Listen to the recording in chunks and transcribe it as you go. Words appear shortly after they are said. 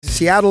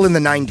Seattle in the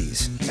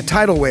 90s. A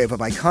tidal wave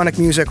of iconic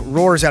music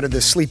roars out of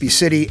this sleepy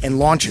city and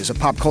launches a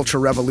pop culture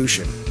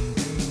revolution.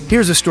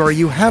 Here's a story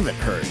you haven't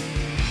heard.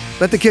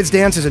 Let the Kids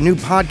Dance is a new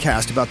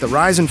podcast about the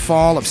rise and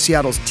fall of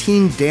Seattle's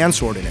teen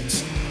dance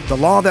ordinance, the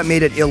law that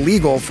made it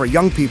illegal for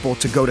young people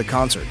to go to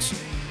concerts.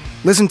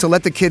 Listen to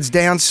Let the Kids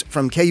Dance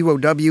from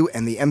KUOW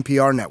and the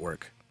NPR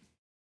network.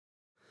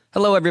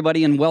 Hello,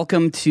 everybody, and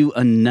welcome to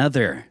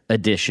another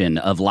edition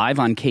of Live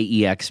on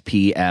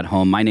KEXP at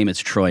Home. My name is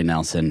Troy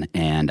Nelson,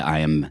 and I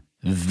am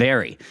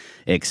very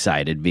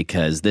excited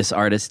because this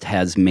artist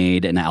has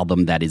made an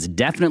album that is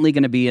definitely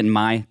going to be in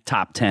my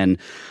top 10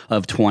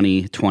 of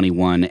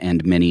 2021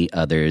 and many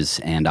others,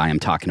 and I am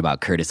talking about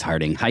Curtis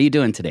Harding. How you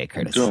doing today,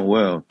 Curtis? Doing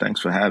well.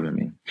 Thanks for having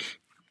me.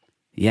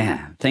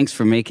 Yeah, thanks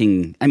for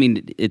making,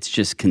 it's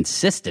just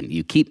consistent.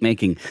 You keep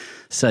making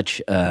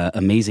such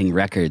amazing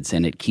records,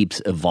 and it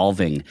keeps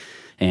evolving,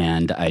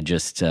 and I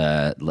just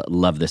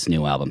love this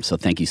new album. So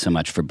thank you so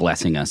much for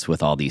blessing us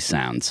with all these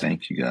sounds.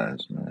 Thank you,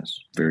 guys.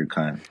 That's very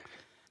kind.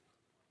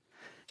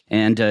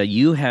 And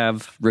you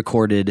have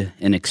recorded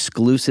an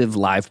exclusive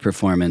live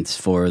performance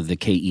for the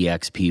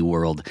KEXP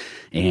world.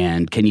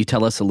 And can you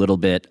tell us a little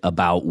bit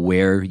about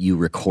where you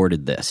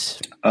recorded this?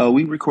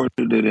 We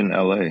recorded it in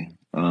L.A.,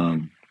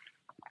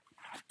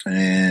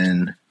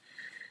 and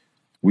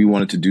we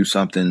wanted to do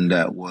something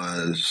that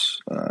was,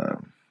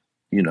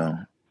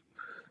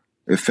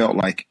 it felt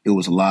like it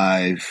was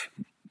live,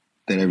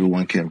 that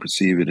everyone can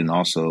perceive it. And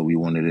also we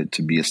wanted it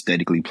to be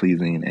aesthetically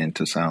pleasing and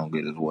to sound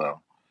good as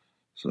well.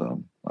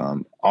 So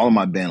all of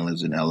my band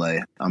lives in LA.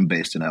 I'm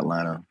based in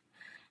Atlanta.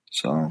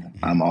 So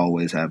I'm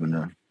always having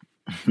to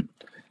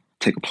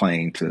take a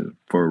plane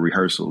for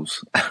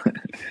rehearsals,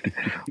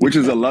 which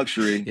is a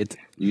luxury,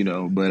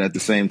 but at the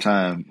same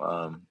time,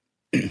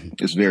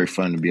 it's very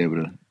fun to be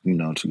able to,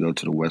 to go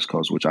to the West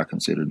Coast, which I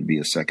consider to be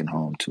a second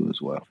home too as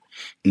well.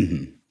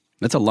 Mm-hmm.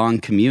 That's a long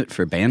commute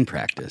for band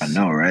practice. I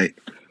know, right?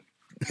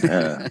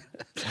 Yeah.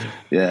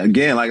 Yeah.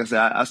 Again, like I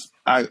said,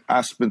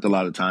 I spent a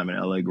lot of time in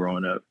LA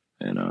growing up,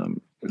 and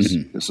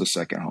it's a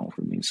second home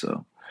for me.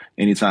 So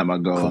anytime I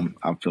go, cool.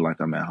 I feel like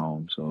I'm at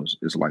home. So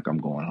it's like I'm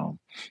going home.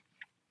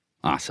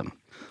 Awesome.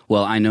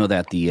 Well, I know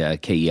that the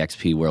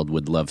KEXP world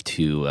would love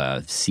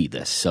to see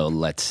this. So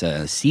let's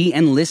see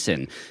and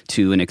listen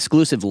to an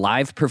exclusive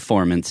live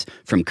performance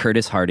from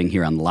Curtis Harding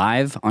here on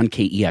Live on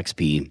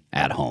KEXP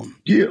at Home.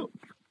 Yeah.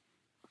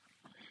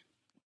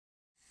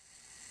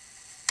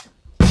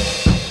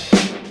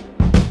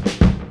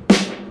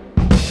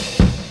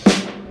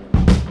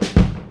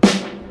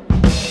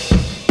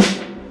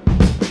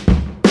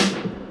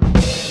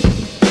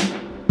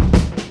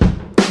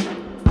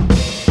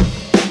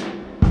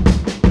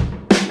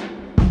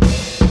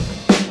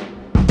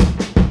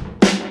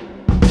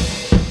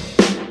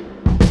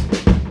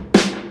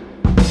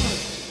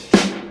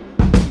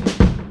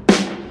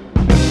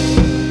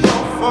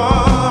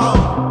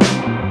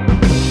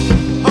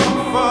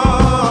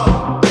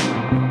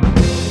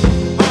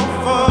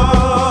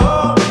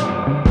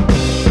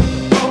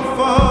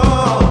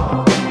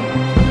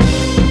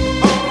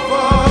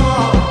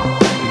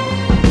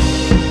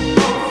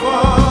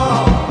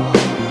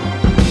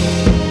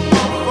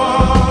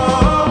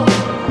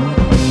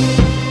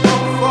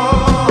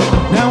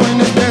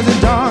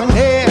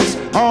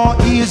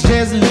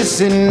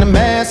 The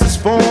masses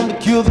form to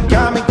kill the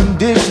common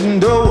condition,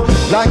 though.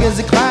 Like as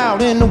a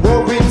cloud in the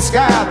roaring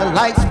sky, the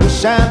lights will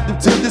shine through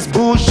till this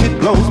bullshit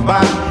blows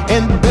by.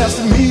 And the best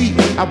of me,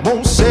 I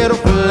won't settle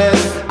for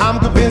less. I'm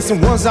convinced,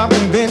 and once I'm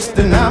convinced,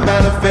 then I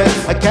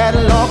manifest. A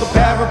catalog of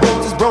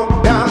parables is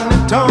broke down in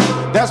the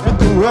tongue that's been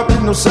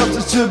corrupted, no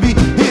substance to be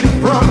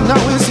hidden from. Now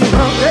is he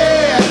from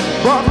there?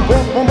 Brought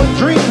forth from a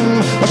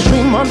dream, a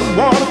stream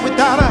underwater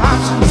without an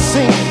option to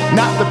sink.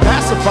 Not the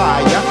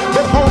pacifier,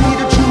 but homie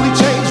to truly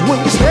change. When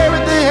you stare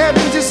at the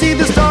heavens, you see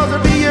the stars are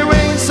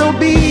rearranged. So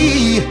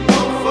be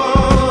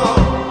hopeful,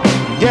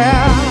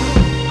 yeah.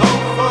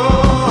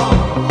 Hopeful,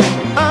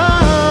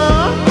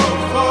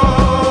 hopeful.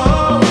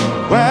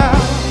 Well,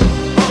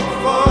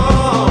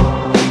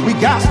 hopeful. We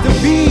got to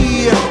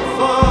be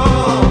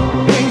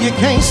hopeful. When you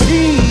can't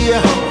see,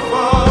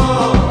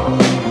 hopeful.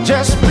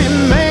 Just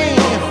remain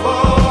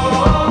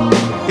hopeful,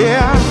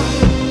 yeah.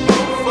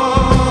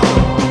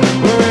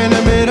 Hopeful. We're in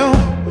the middle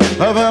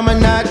of a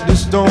maniacal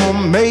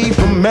storm, made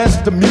from mess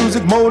to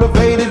music,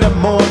 motivated a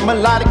more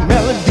melodic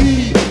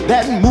melody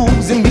that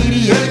moves and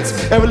mediates.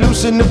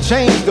 Evolution of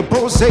change, the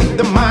pulsate,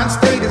 the mind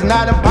state is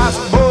not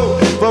impossible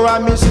for our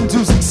mission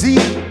to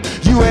succeed.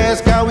 You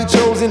ask how we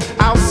chosen,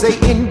 I'll say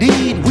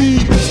indeed. We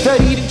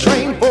studied and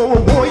trained for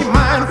a warrior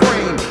mind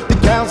frame. The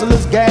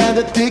counselors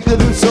gather thicker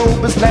than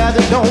sober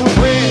slather. Don't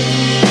fret,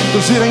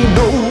 cause it ain't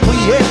over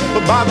yet.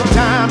 But by the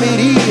time it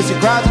is, your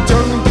cries are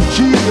turning to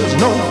cheers.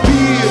 No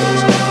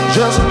fears,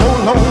 just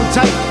hold on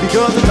tight,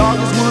 because the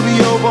darkness will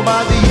be over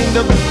by the end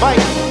of the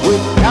fight.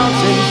 Without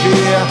any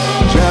fear,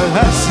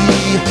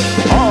 jealousy,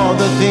 all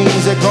the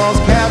things that cause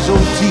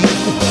casualty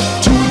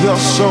to your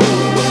soul.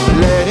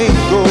 Let it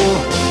go.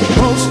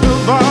 Most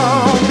of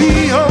all,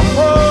 be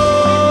hopeful.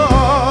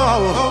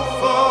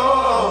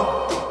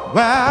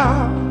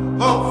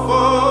 Wow.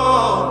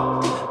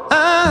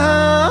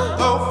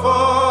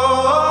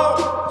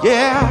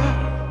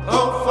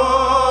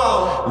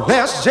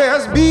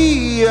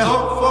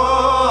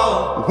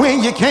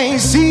 when you can't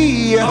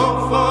see.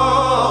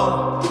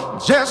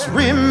 Just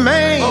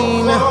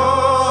remain.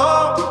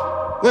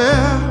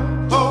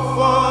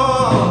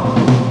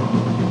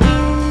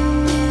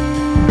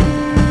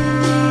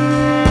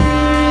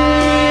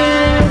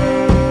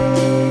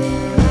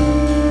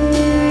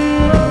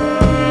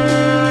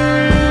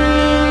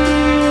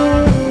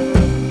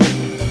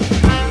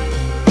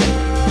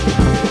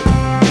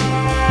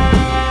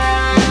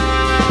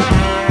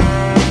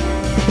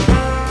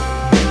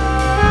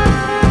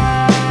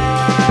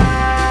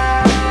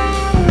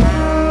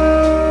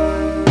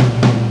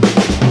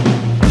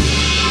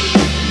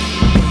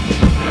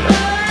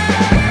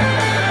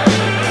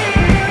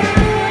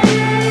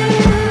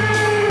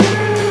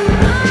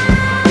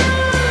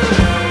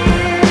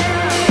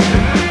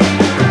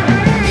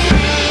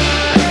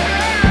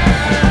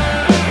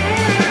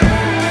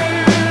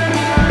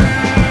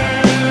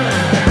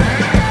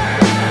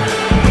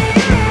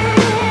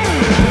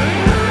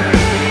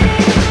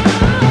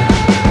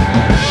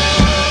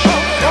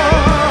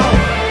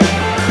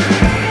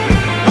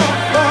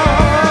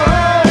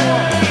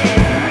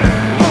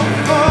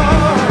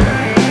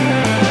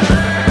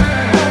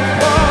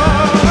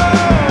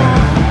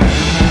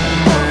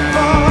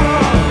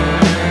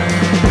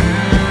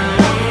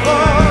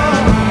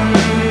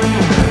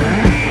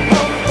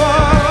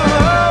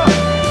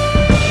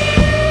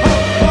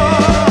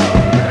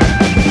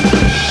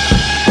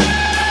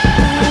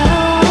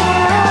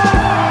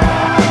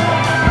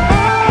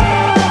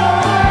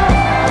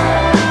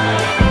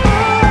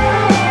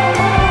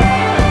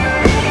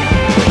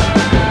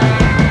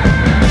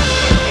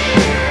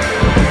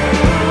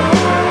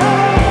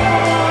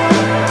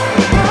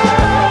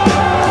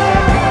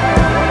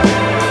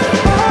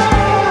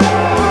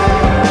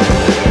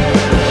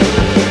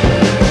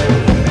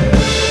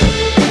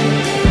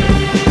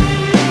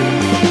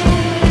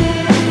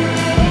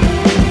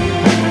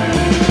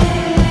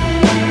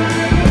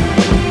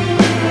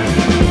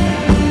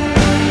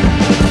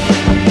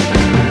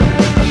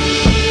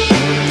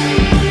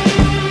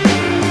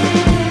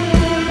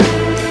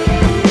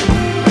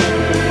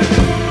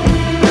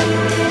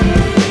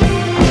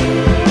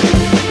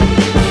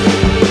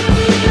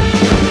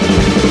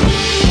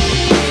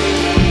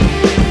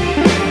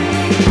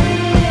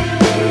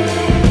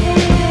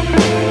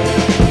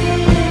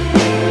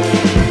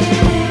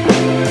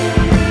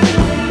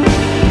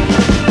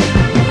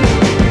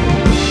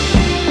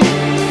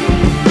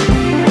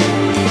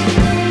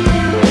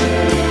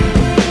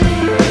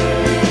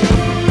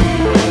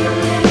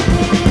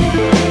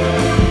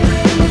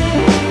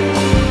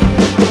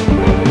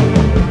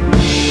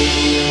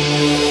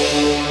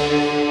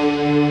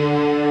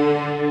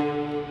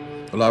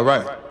 Well, all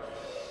right.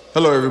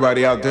 Hello,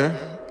 everybody out there.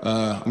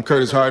 I'm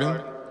Curtis Harding.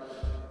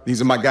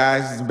 These are my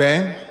guys, this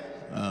band.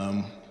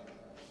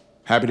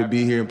 Happy to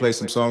be here and play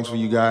some songs for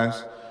you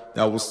guys.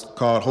 That was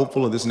called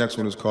Hopeful, and this next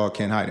one is called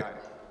Can't Hide It.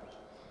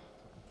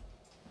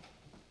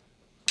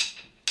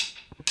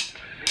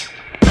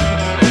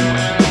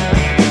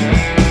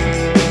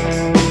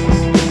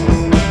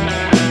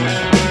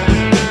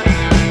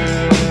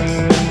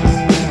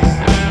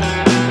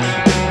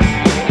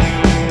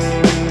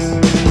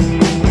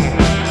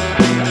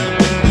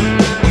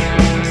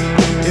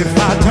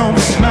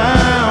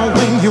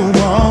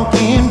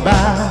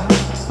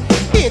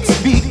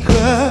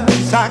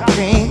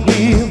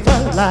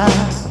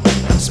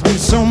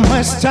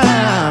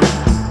 Time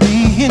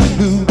being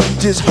blue,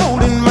 just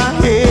holding my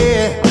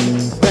head,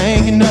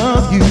 thinking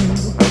of you.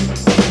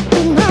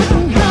 And I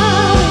can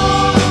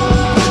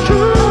hide, it's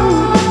true.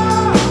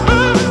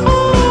 I'm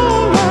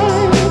all I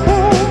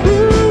want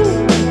you.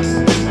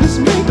 It's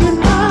making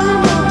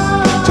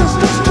mine just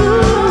as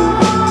true.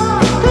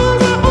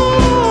 'Cause I'm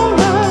all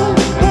I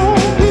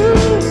want you.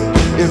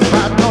 If I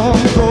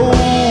don't go,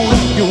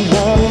 you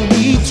want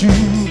me to.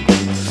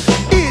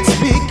 It's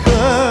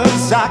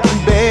because I can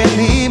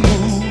barely move.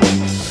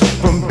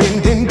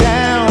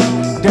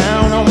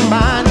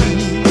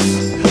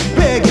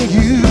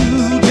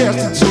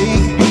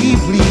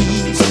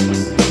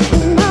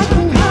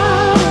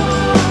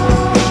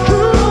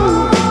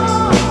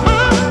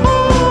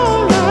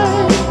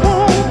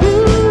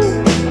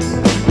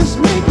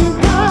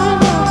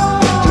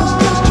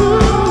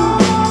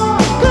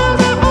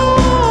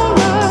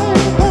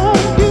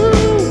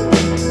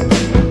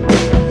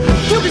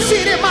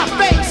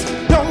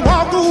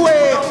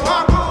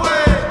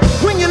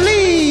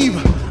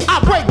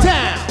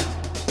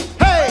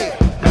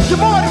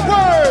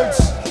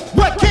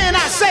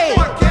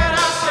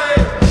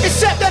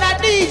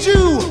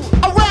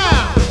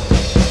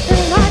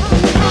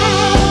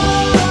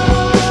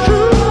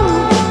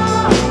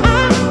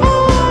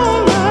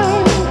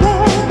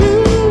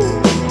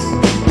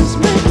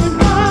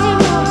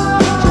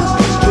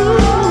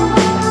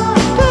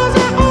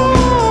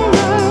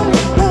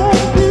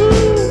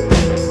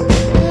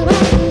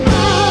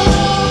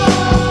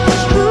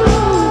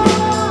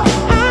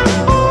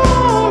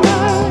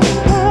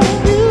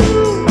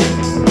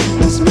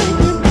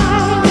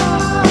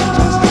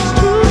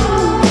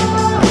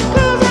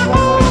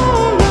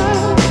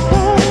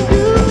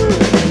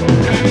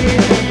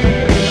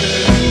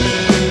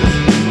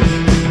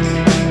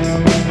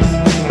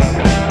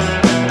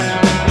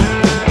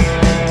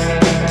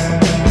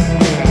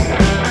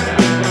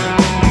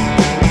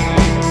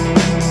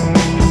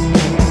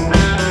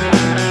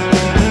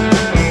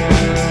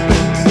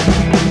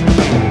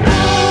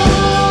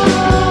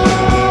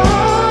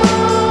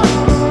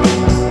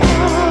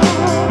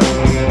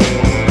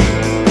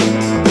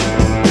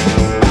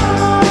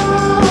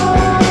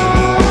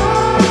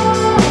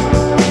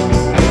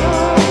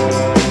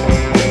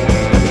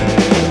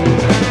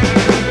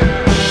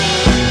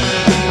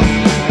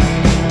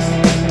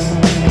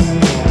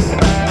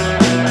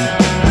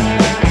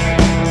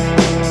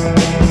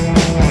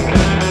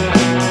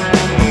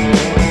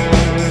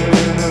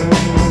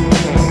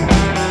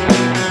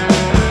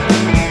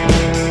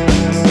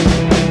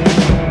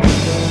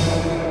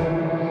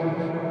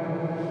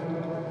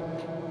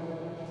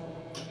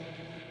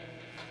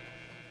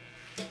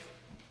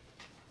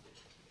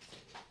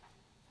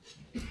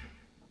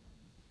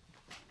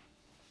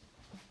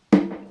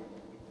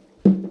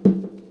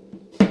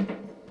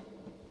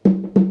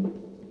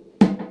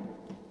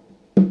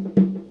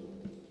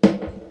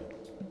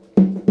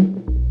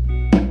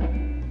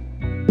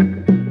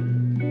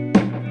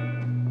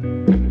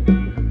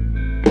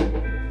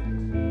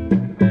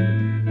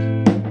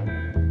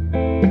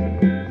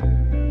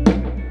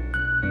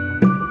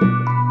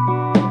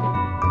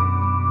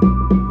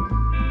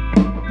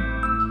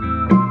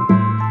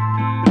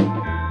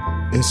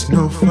 It's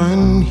no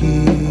fun here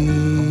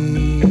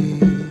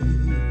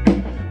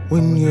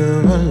when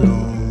you're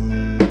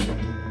alone.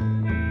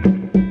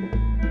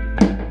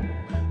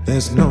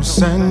 There's no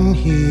sun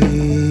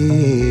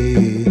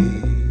here,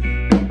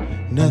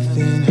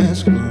 nothing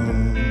has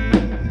grown.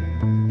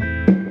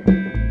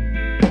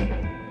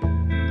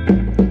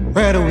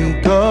 Where do we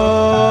go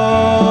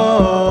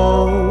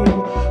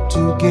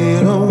to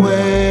get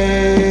away?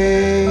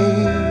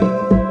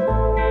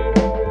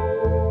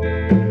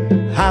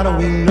 How do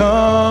we know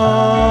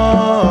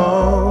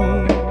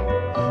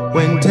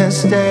when to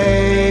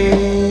stay?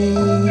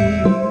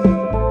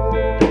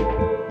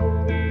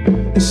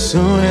 As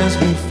soon as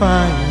we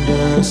find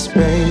a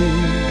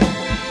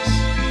space,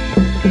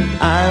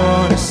 I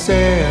wanna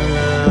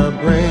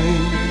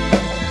celebrate.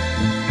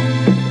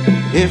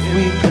 If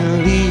we can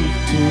leave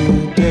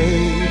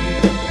today,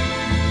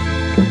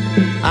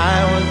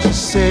 I want to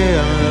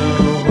sail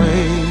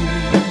away.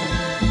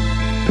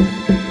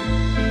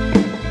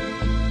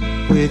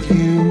 With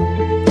you,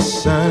 the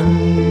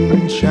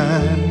sun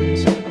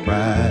shines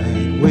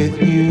bright.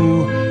 With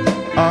you,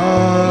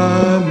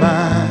 are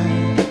my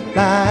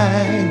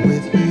light.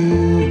 With you,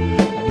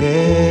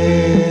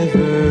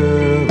 never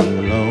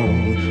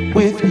alone.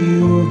 With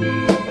you,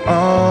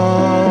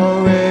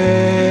 already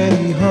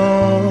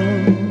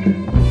home.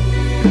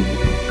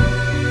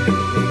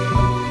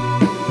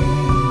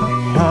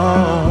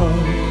 Home.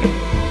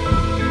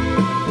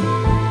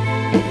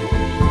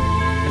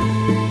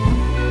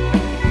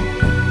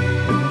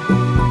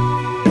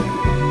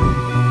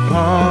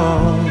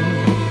 Home.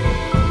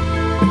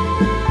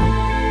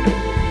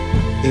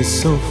 It's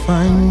so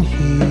fun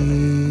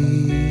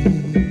here.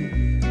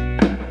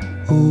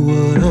 Who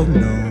would have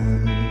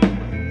known?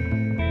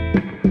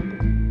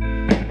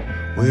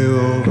 We're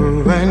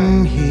overrun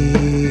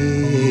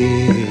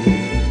here.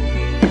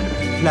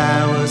 The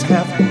flowers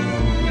have grown.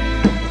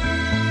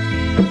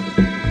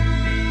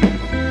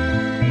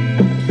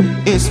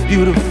 It's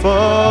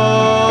beautiful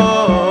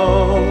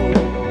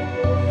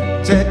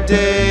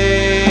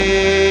today.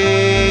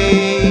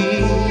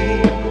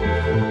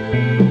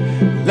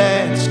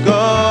 Let's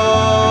go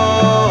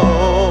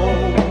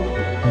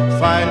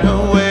find a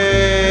way.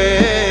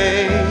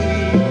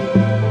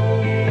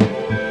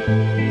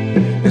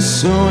 As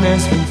soon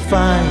as we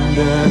find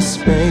a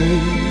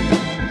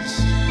space,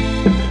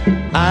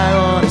 I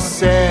wanna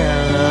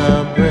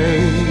celebrate.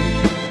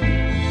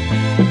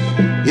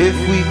 If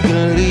we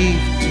can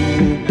leave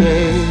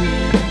today,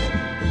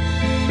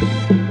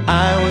 I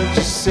want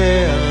to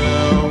sail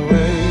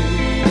away.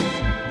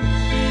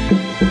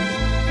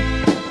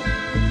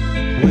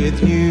 With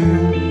you,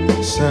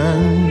 the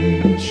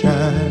sun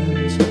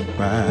shines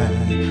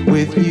bright.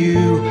 With you,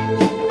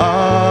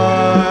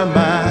 are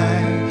my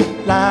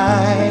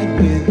light.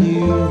 With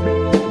you,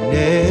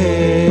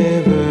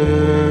 never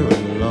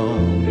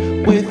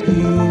alone. With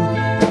you,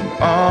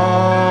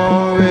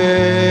 already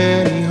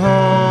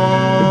home.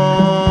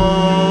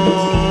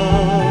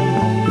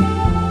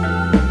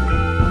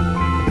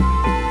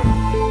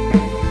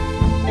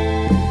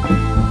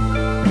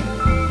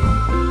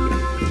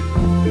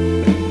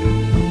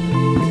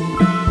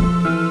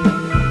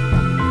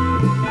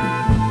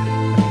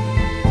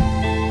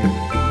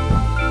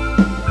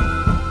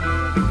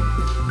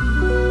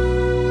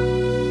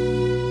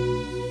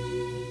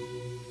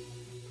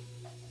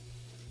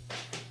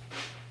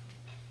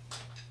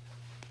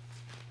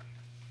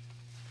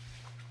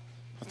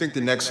 I think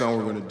the next song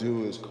we're gonna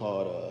do is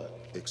called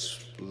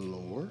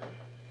Explore.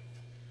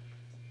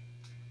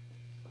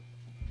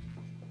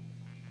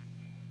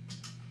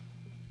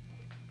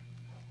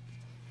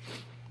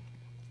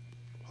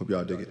 Hope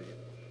y'all dig it.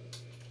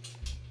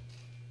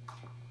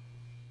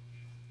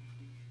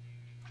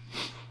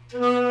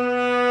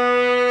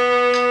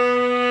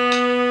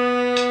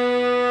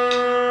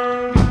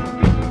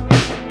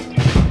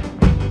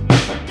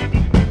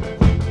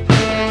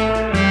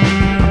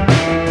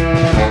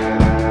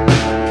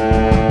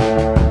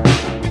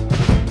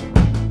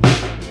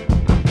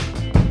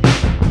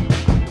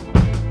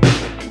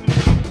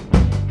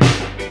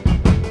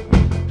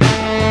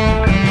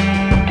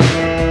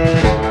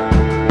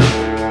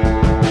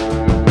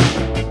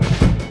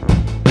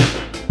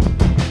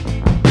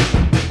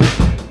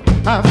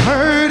 I've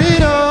heard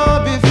it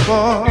all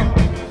before.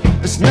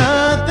 There's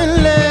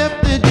nothing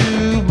left to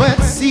do but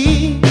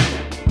see.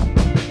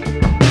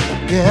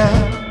 Yeah,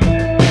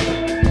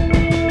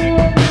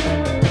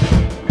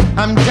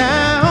 I'm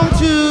down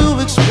to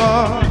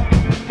explore.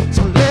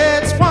 So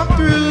let's walk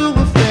through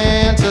a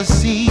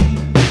fantasy.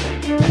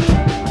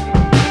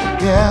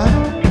 Yeah.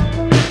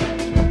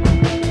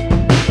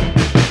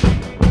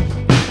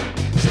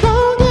 As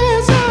long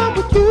as I'm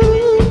with you,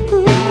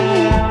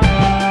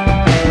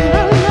 and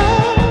I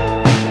love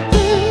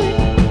you,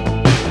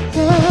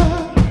 yeah.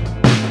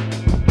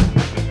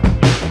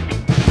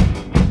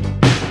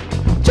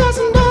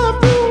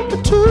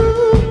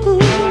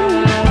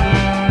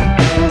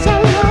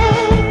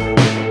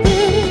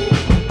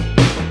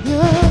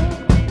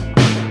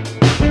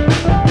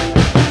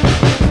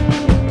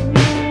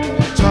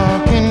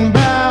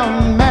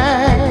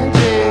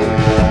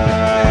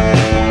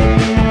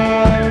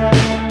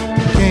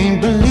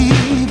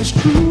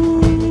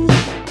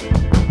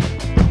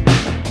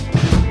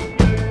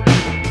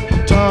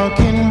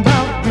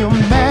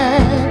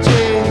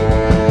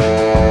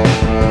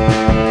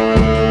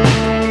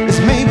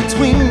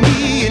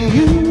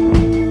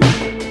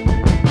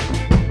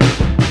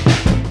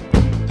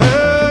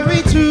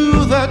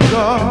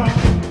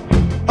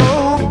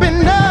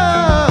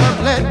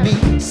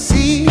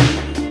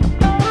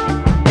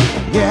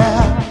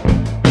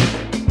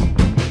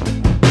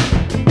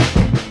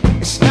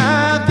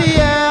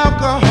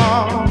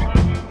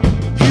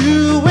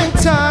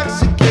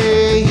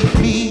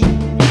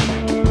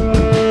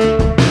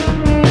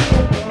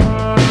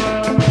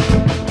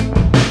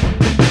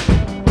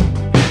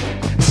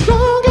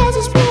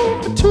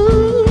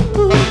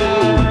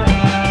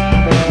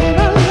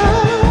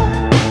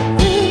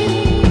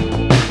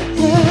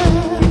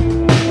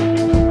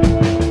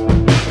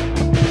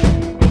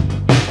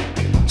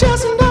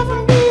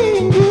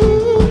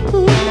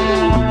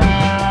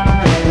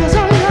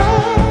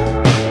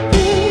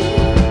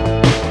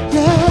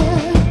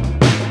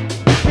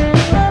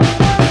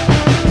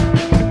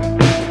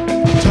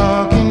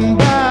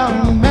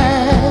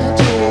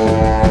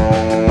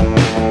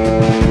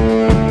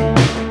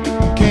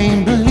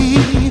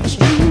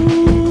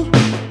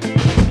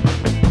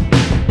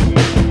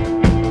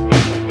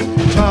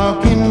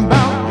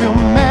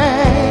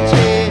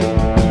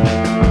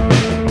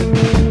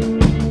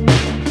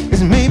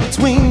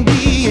 between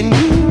me and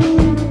you.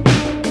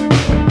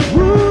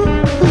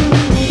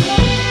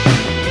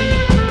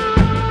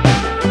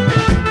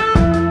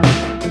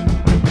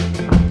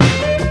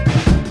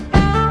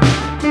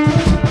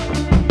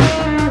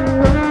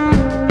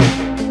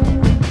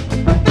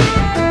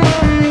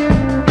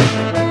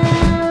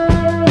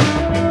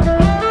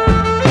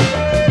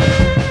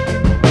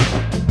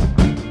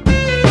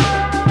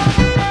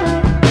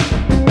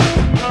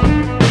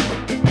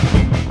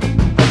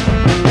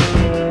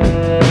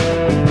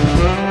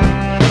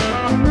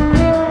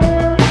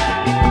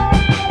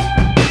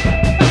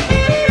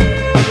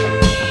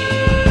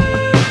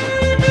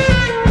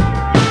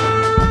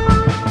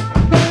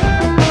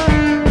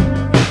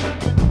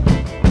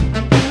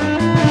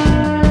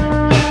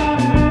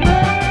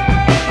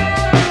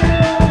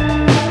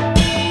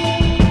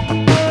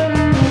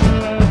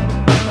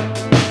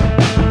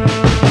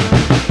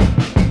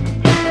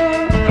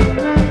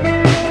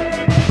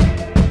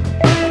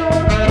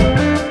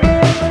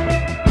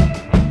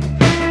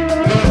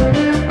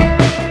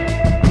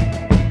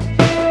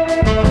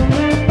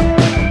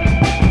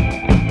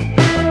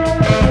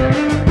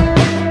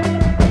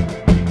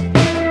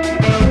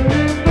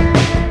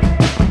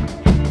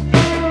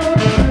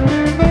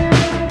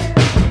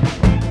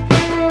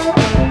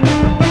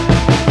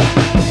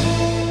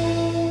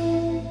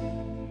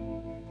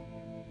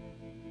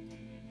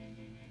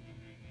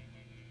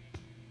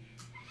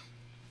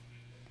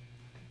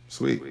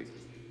 Sweet.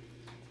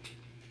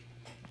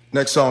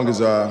 Next song is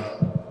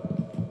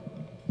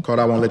called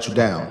I Won't Let You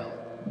Down.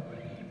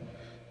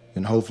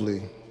 And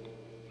hopefully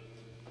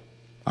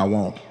I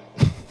won't.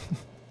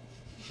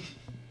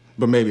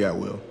 But maybe I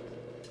will.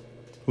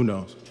 Who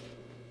knows?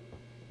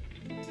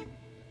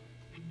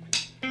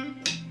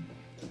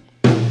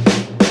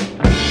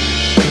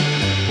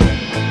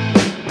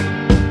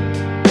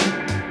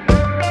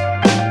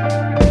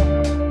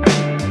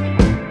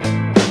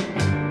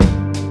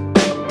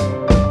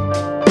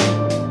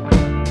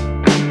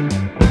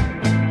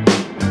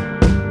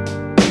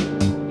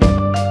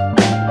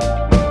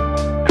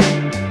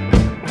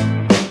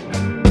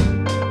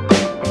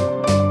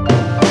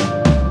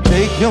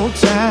 Your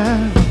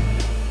time,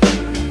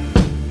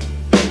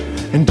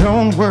 and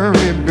don't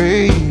worry,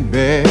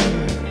 baby.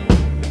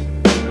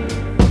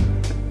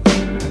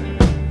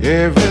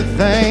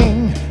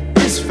 Everything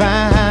is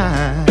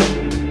fine,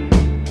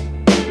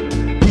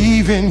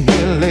 even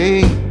here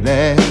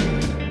lately.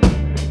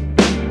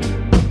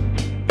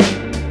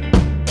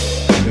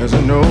 There's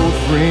an old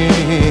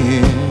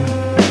friend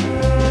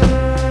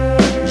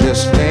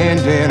just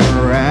standing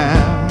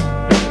around.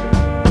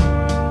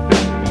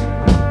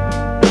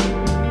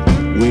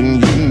 When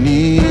you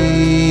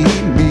need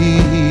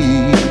me,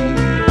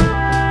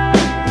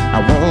 I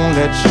won't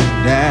let you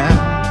down.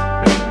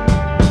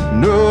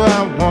 No, I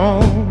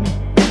won't.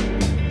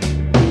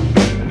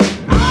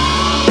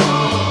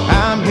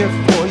 I'm here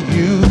for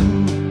you.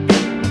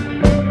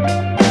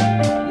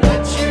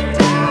 Let you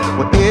down.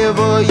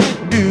 Whatever you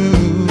do,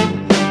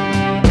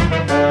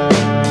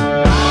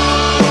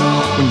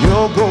 when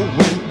you're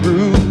going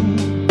through,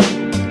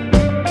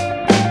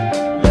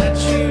 let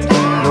you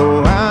down. No,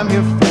 I'm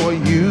here for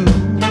you.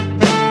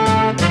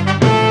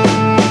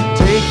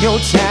 Your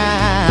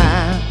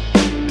time,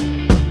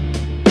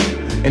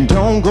 and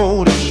don't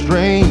go to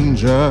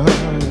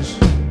strangers.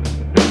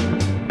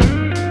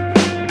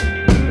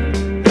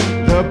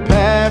 The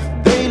path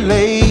they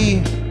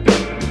lay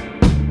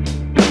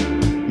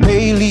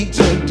may lead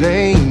to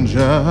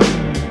danger.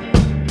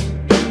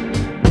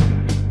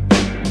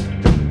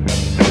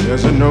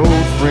 There's an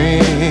old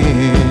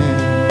friend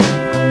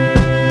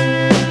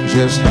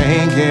just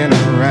hanging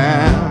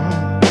around.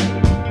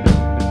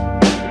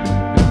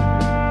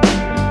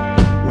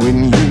 When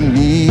you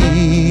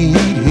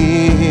need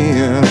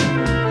him,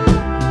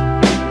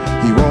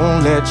 he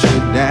won't let you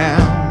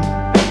down.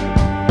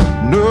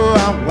 No, I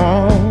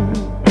won't.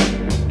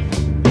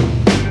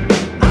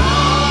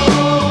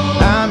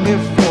 I'm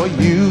here for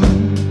you.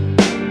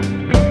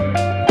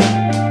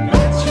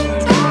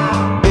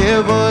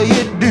 Whatever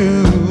you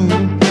do,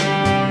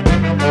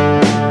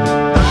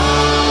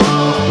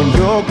 when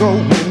you're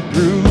going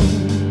through,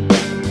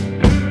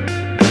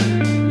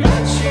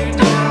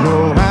 no,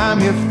 I'm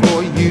here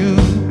for you.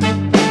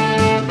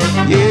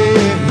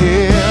 Yeah,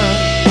 yeah.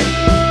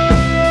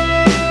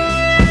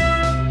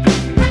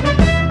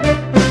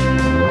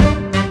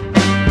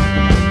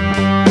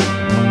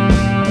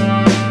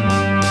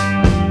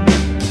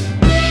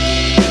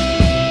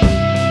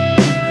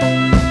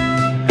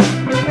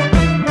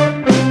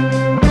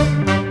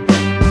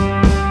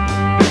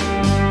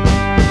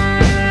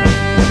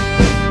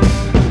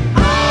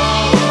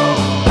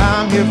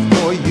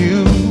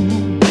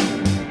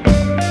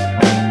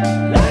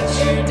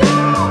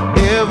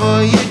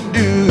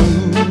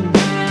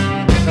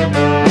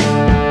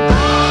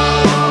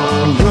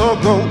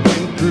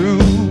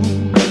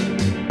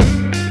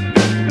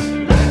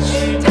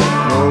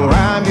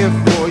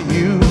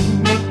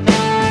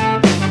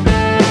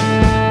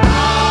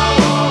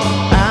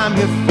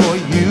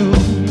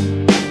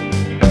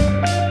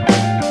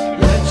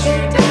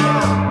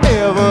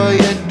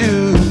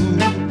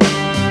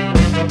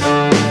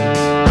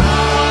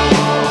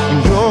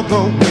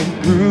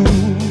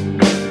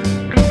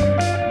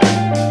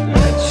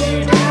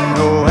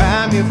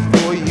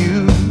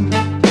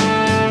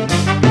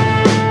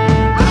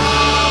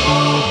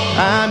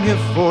 I'm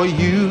here for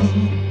you.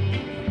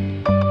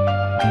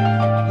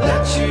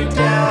 Let you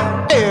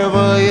down,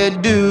 whatever you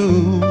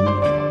do.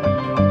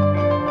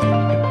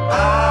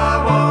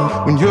 I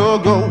won't, when you're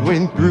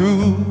going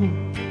through.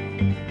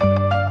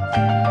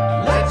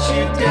 Let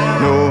you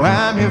down, no,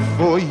 I'm here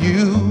for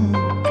you.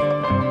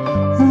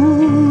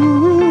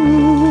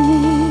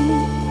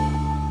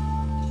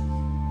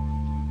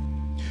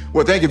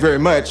 Well, thank you very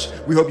much.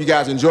 We hope you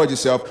guys enjoyed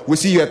yourself. We'll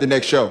see you at the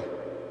next show.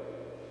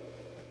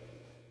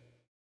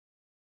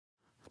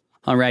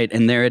 All right,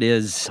 and there it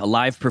is, a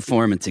live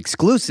performance,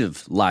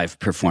 exclusive live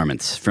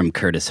performance from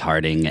Curtis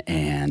Harding,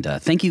 and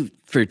thank you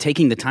for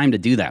taking the time to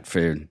do that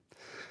for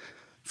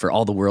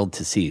all the world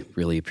to see.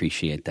 Really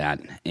appreciate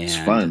that. And it's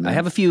fun, man. I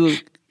have a few,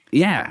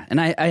 I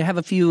have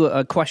a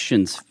few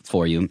questions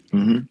for you,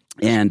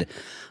 and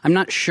I'm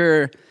not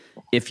sure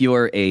if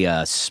you're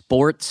a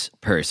sports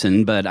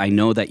person, but I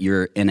know that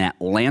you're an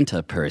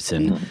Atlanta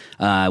person.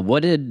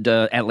 What did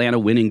Atlanta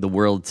winning the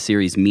World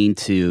Series mean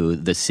to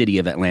the city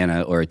of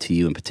Atlanta, or to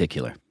you in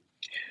particular?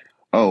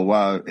 Oh,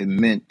 wow. It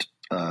meant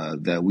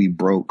that we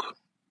broke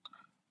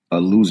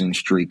a losing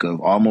streak of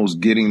almost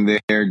getting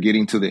there,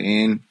 getting to the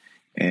end,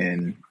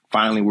 and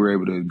finally we were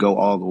able to go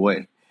all the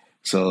way.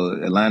 So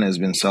Atlanta has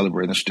been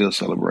celebrating, still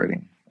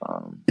celebrating.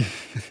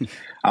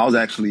 I was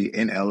actually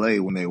in LA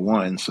when they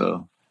won,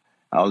 so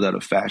I was at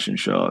a fashion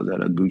show. I was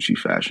at a Gucci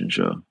fashion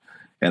show.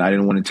 And I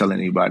didn't want to tell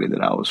anybody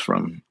that I was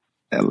from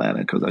Atlanta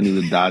because I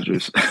knew the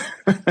Dodgers.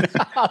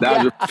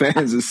 Dodger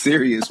fans are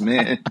serious,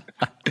 man.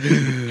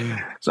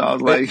 So I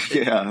was like,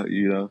 yeah,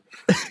 you know.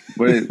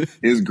 But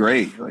it's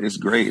great. It's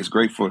great. It's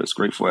great for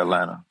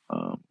Atlanta.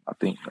 I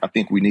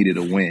think we needed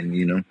a win,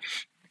 you know.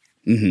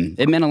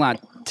 Mm-hmm. It meant a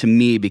lot to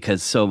me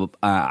because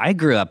I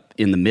grew up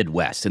in the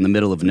Midwest, in the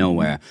middle of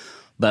nowhere.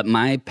 But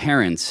my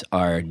parents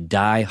are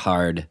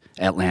diehard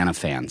Atlanta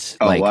fans.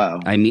 Oh,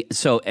 wow. I mean,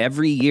 so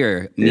every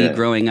year, me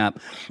growing up,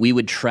 we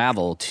would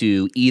travel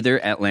to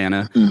either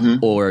Atlanta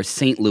or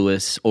St.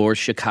 Louis or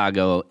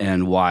Chicago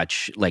and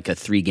watch like a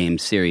 3-game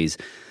series.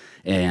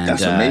 And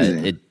that's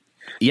amazing.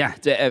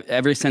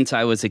 Ever since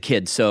I was a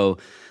kid. So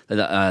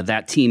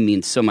that team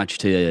means so much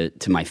to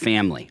my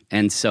family.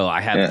 And so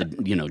I have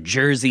the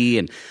jersey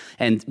and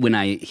when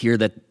I heard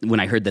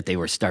that they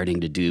were starting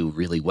to do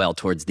really well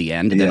towards the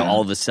end, and then all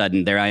of a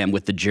sudden there I am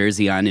with the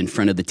jersey on in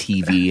front of the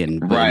TV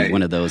and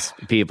one of those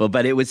people.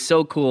 But it was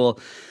so cool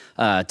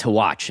to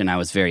watch, and I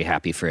was very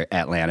happy for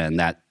Atlanta,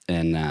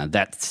 and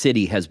that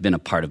city has been a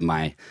part of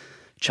my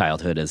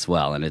childhood as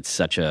well, and it's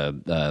such a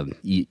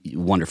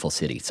wonderful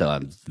city. So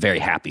I'm very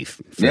happy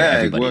for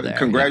everybody there.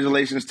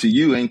 Congratulations to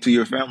you and to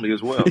your family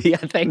as well. Yeah,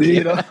 thank you.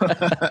 You know?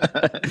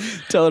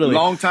 Totally.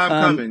 Long time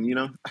coming, you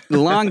know.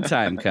 Long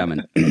time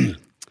coming.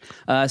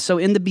 So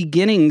in the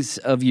beginnings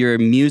of your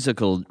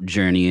musical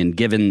journey, and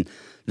given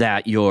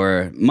that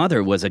your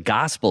mother was a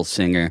gospel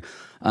singer,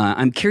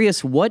 I'm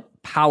curious, what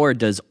power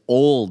does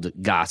old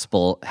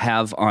gospel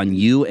have on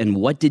you, and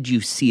what did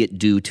you see it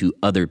do to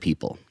other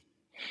people?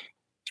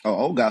 Oh,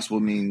 old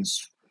gospel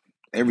means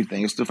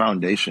everything. It's the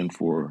foundation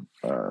for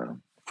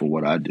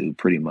what I do,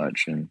 pretty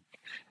much, and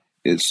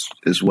it's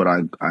what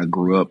I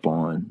grew up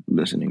on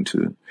listening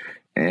to,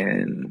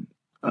 and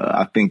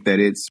I think that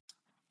it's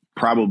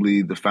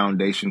probably the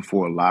foundation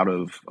for a lot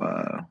of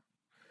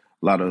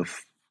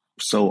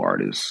soul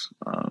artists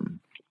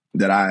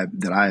that I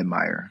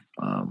admire.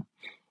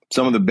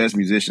 Some of the best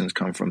musicians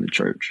come from the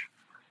church,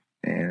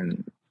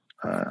 and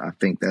I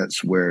think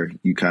that's where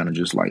you kind of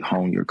just like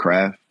hone your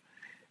craft.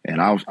 And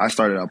I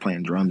started out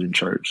playing drums in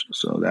church,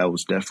 so that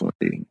was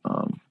definitely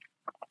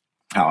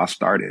how I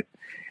started.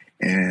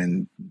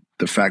 And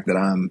the fact that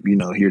I'm,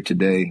 here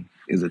today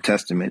is a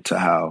testament to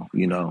how,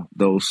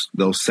 those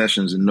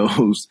sessions and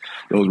those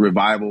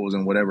revivals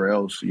and whatever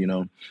else,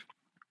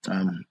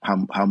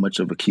 how much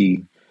of a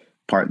key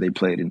part they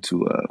played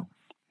into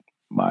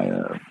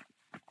my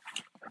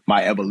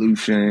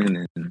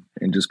evolution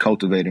and just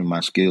cultivating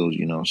my skills,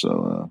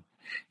 So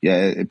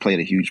it played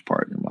a huge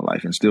part in my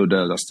life and still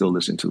does. I still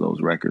listen to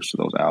those records, to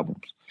those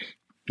albums.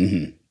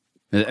 Mm-hmm.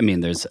 I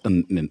mean, there's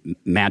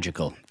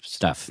magical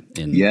stuff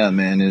in. Yeah,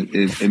 man,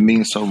 it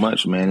means so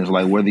much, man. It's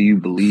like whether you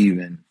believe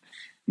in,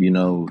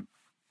 the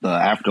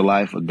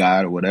afterlife or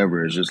God or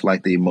whatever, it's just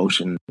like the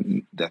emotion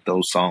that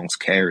those songs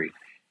carry,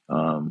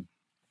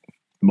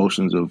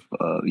 emotions of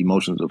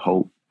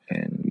hope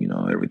and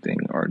everything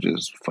are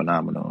just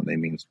phenomenal. They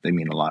mean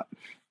a lot.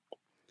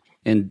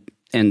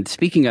 And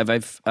speaking of,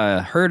 I've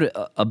heard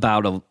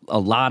about a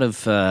lot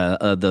of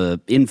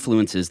the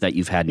influences that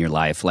you've had in your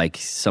life, like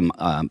some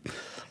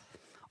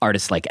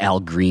artists like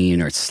Al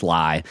Green or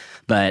Sly.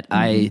 But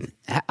I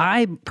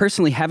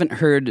personally haven't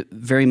heard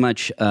very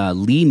much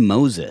Lee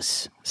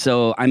Moses.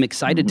 So I'm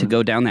excited to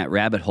go down that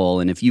rabbit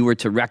hole. And if you were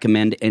to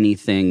recommend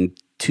anything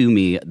to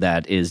me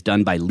that is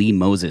done by Lee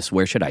Moses,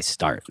 where should I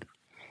start?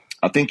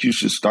 I think you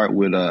should start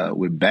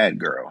with Bad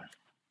Girl.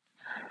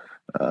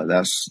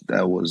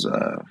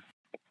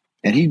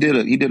 And he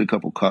did a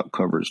couple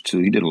covers too.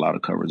 He did a lot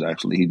of covers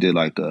actually. He did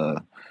like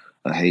a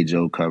Hey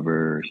Joe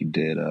cover. He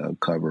did a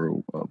cover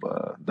of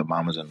the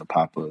Mamas and the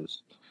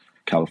Papas,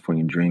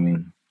 California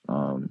Dreaming.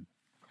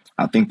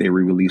 I think they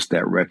re-released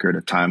that record,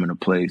 A Time and a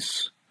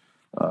Place,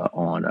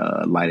 on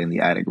Light in the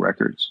Attic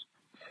Records.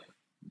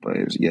 But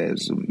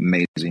it's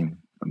amazing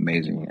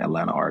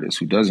Atlanta artist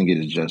who doesn't get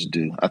his just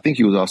due. I think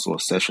he was also a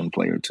session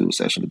player too, a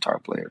session guitar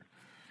player.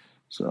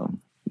 So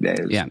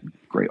yeah,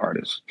 great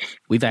artist.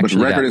 We've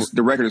actually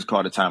the record is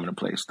called A Time and a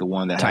Place, the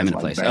one that Time has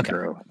and a like Place. Okay.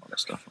 Batgirl and all that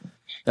stuff.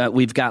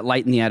 We've got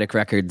Light in the Attic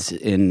Records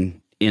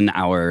in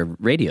our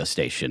radio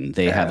station.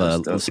 They have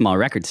a small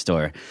record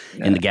store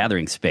in the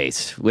Gathering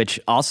Space, which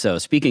also,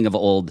 speaking of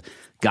old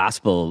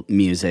gospel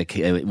music,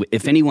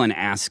 if anyone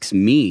asks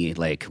me,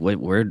 like, what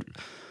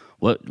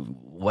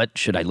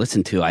should I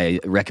listen to? I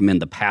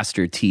recommend the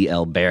Pastor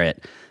T.L.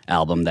 Barrett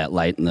album that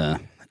Light in the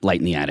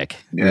Attic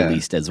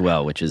released as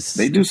well, which is...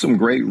 They do some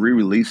great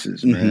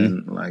re-releases,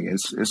 man. Like,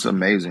 it's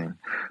amazing.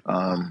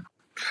 I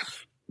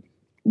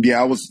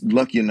was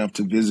lucky enough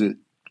to visit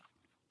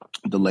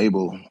the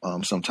label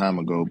some time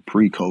ago,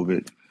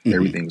 pre-COVID.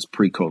 Everything's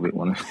pre-COVID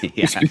when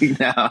I speak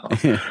now.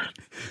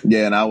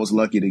 And I was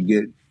lucky to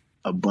get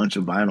a bunch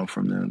of vinyl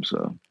from them.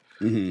 So,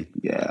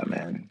 yeah,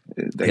 man.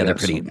 They're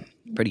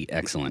pretty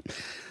excellent,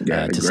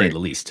 to say the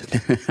least.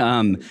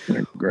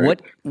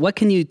 Great. What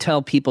can you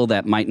tell people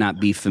that might not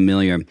be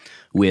familiar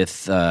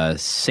with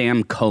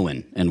Sam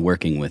Cohen and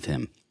working with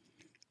him?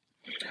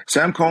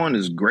 Sam Cohen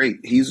is great.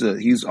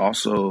 He's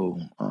also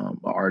an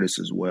artist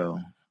as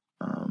well,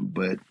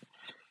 but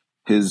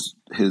his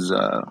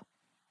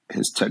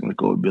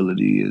technical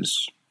ability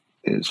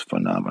is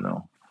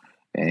phenomenal,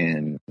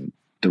 and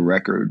the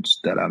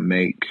records that I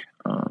make,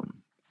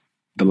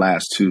 the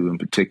last two in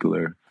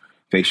particular,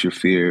 Face Your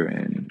Fear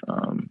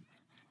and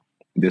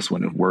this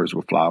one, If Words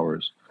Were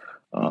Flowers,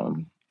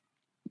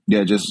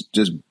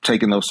 just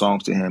taking those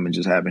songs to him and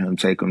just having him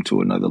take them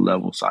to another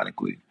level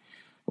sonically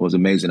was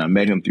amazing. I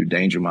met him through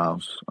Danger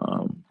Mouse,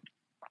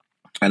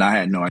 and I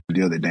had no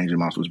idea that Danger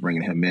Mouse was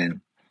bringing him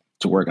in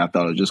to work. I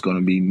thought it was just going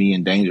to be me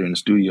and Danger in the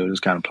studio,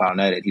 just kind of plowing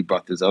at it. He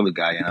brought this other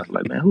guy in. I was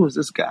like, man, who is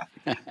this guy?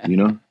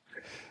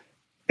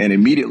 And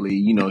immediately,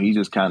 he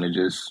just kind of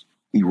just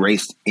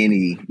erased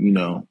any,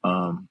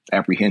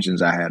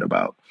 apprehensions I had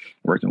about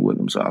working with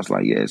him. So I was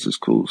like, yeah, this is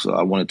cool. So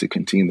I wanted to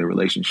continue the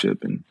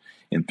relationship, and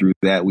through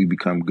that, we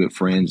become good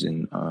friends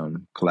and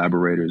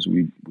collaborators.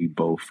 We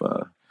both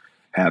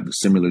have the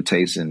similar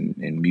tastes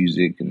in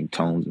music and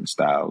tones and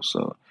styles.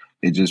 So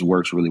it just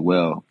works really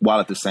well. While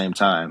at the same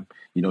time,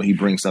 he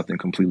brings something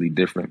completely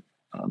different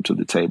to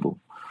the table,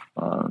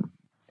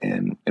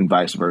 and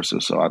vice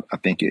versa. So I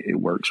think it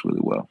works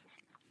really well.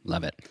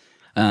 Love it.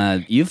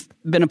 You've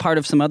been a part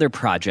of some other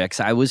projects.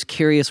 I was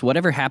curious,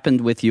 whatever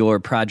happened with your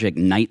project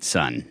Night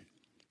Sun?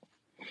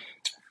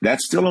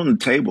 That's still on the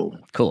table.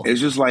 Cool. It's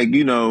just like,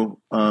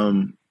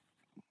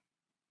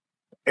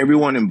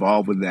 everyone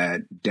involved with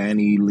that,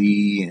 Danny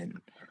Lee and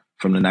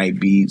from the Night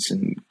Beats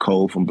and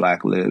Cole from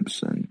Black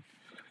Lips. And,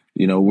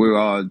 we're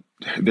all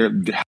there.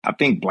 I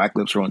think Black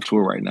Lips are on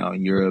tour right now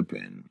in Europe,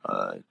 and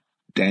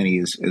Danny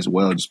is as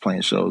well, just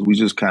playing shows. We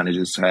just kind of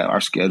just have our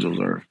schedules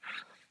are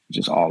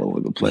just all over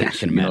the place. I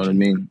can you know imagine. what I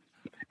mean?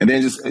 And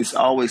then it's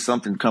always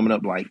something coming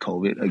up like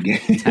COVID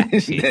again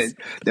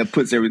that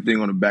puts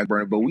everything on the back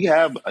burner. But we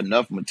have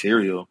enough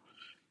material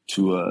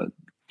to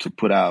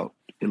put out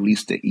at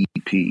least the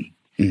EP.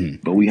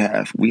 But we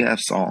have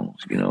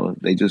songs,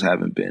 they just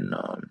haven't been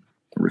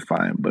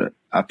refined. But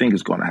I think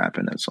it's going to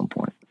happen at some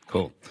point.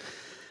 Cool.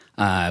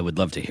 I would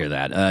love to hear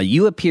that.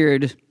 You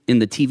appeared in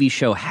the TV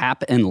show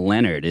Hap and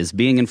Leonard. Is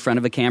being in front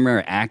of a camera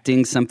or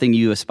acting something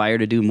you aspire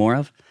to do more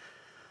of?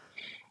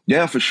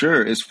 Yeah, for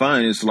sure. It's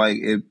fun. It's like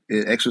it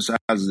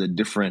exercises a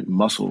different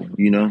muscle,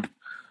 and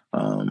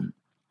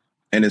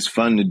it's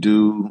fun to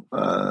do.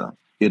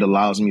 It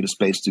allows me the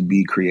space to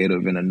be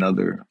creative in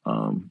another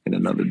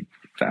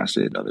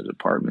facet, another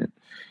department.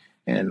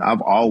 And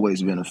I've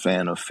always been a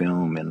fan of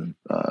film, and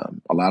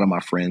a lot of my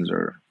friends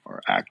are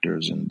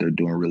actors, and they're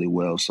doing really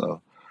well.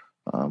 So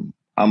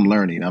I'm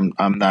learning.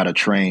 I'm not a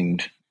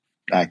trained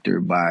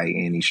actor by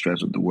any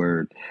stretch of the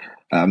word.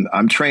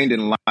 I'm trained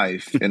in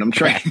life, and I'm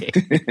trained.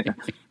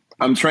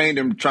 I'm trained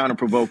in trying to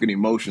provoke an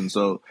emotion,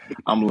 so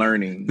I'm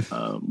learning.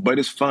 But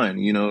it's fun,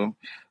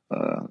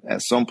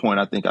 At some point,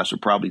 I think I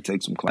should probably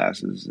take some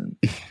classes, and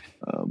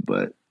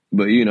but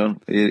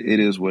it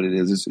is what it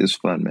is. It's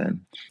fun,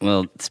 man.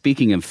 Well,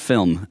 speaking of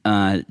film,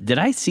 did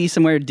I see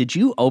somewhere? Did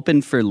you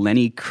open for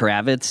Lenny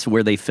Kravitz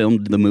where they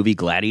filmed the movie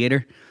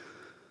Gladiator?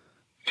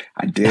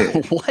 I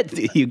did. What?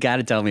 You got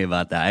to tell me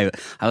about that.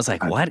 I was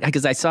like, what?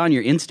 Because I saw on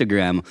your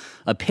Instagram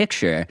a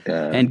picture,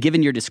 and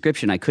given your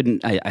description,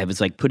 I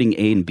was like putting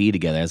A and B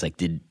together. I was like,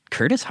 did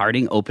Curtis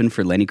Harding open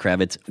for Lenny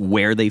Kravitz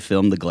where they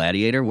filmed The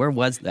Gladiator? Where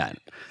was that?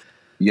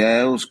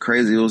 Yeah, it was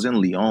crazy. It was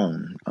in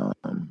Lyon.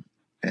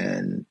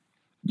 And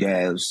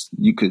yeah,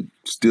 you could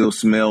still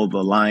smell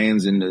the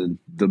lions and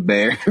the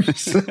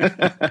bears.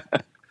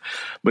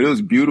 But it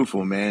was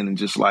beautiful, man. And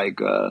just like,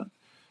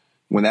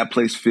 when that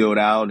place filled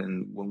out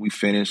and when we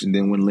finished, and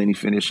then when Lenny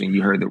finished and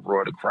you heard the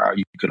roar of the crowd,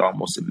 you could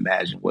almost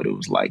imagine what it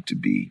was like to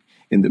be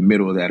in the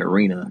middle of that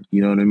arena.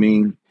 You know what I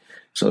mean?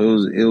 So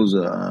it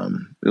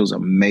was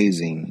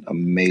amazing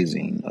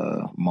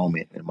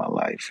moment in my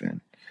life,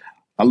 and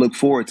I look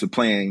forward to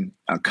playing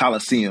a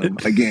Coliseum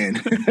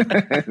again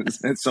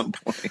at some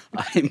point.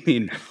 I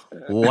mean,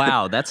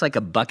 wow, that's like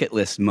a bucket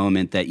list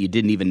moment that you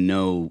didn't even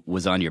know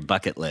was on your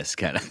bucket list,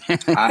 kind of.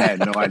 I had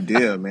no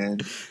idea,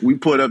 man. We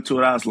put up to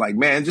it. I was like,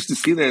 man, just to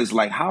see that, it's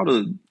like how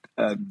do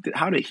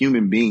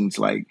human beings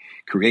like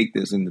create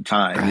this in the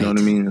time? Right. You know what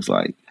I mean? It's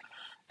like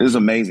it was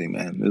amazing,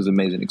 man. It was an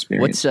amazing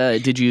experience.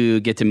 Did you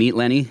get to meet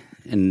Lenny?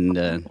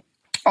 And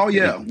oh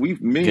yeah,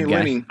 me and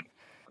Lenny.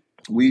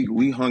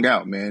 We hung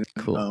out, man.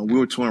 Cool. We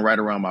were touring right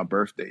around my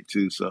birthday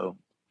too, so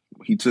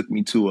he took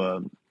me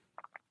to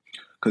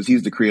because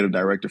he's the creative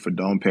director for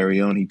Dom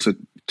Perignon. He took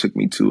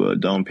me to a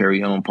Dom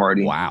Perignon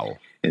party. Wow!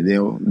 And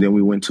then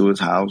we went to his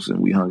house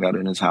and we hung out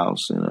in his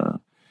house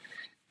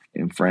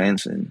in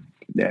France, and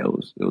it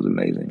was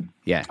amazing.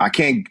 Yeah, I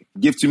can't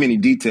give too many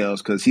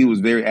details because he was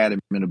very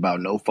adamant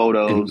about no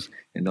photos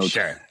and no.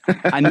 Sure,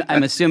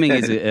 I'm assuming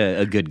he's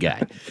a good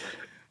guy.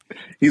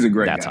 He's a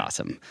great guy. That's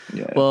awesome.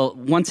 Yeah. Well,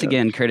 once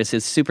again, Curtis,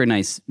 it's super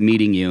nice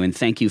meeting you, and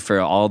thank you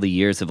for all the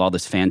years of all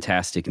this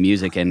fantastic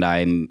music. And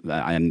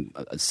I'm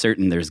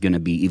certain there's going to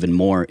be even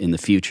more in the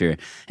future.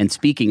 And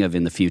speaking of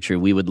in the future,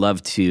 we would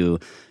love to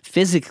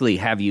physically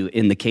have you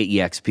in the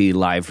KEXP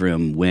live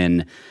room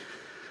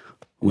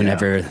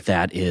whenever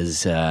that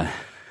is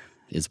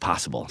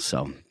possible.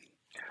 So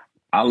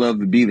I love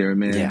to be there,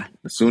 man. Yeah.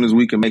 As soon as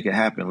we can make it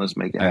happen, let's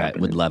make it happen. All right,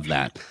 would love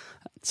that.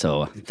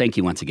 So thank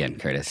you once again,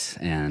 Curtis.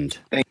 And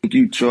thank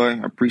you, Troy.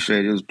 I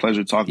appreciate it. It was a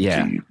pleasure talking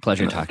to you.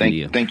 Pleasure talking to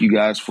you. Thank you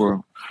guys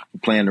for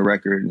playing the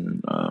record.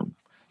 And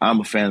I'm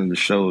a fan of the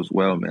show as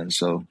well, man.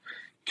 So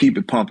keep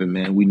it pumping,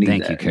 man. We need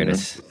that. Thank you,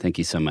 Curtis. You know? Thank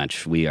you so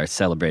much. We are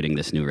celebrating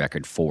this new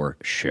record for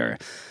sure.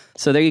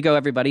 So there you go,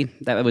 everybody.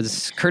 That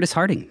was Curtis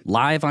Harding,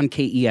 live on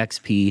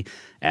KEXP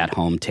at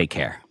home. Take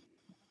care.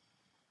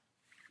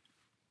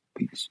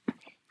 Peace.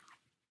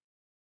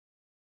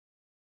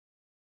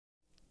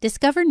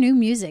 Discover new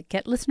music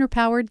at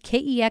listener-powered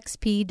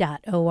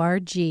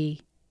KEXP.org.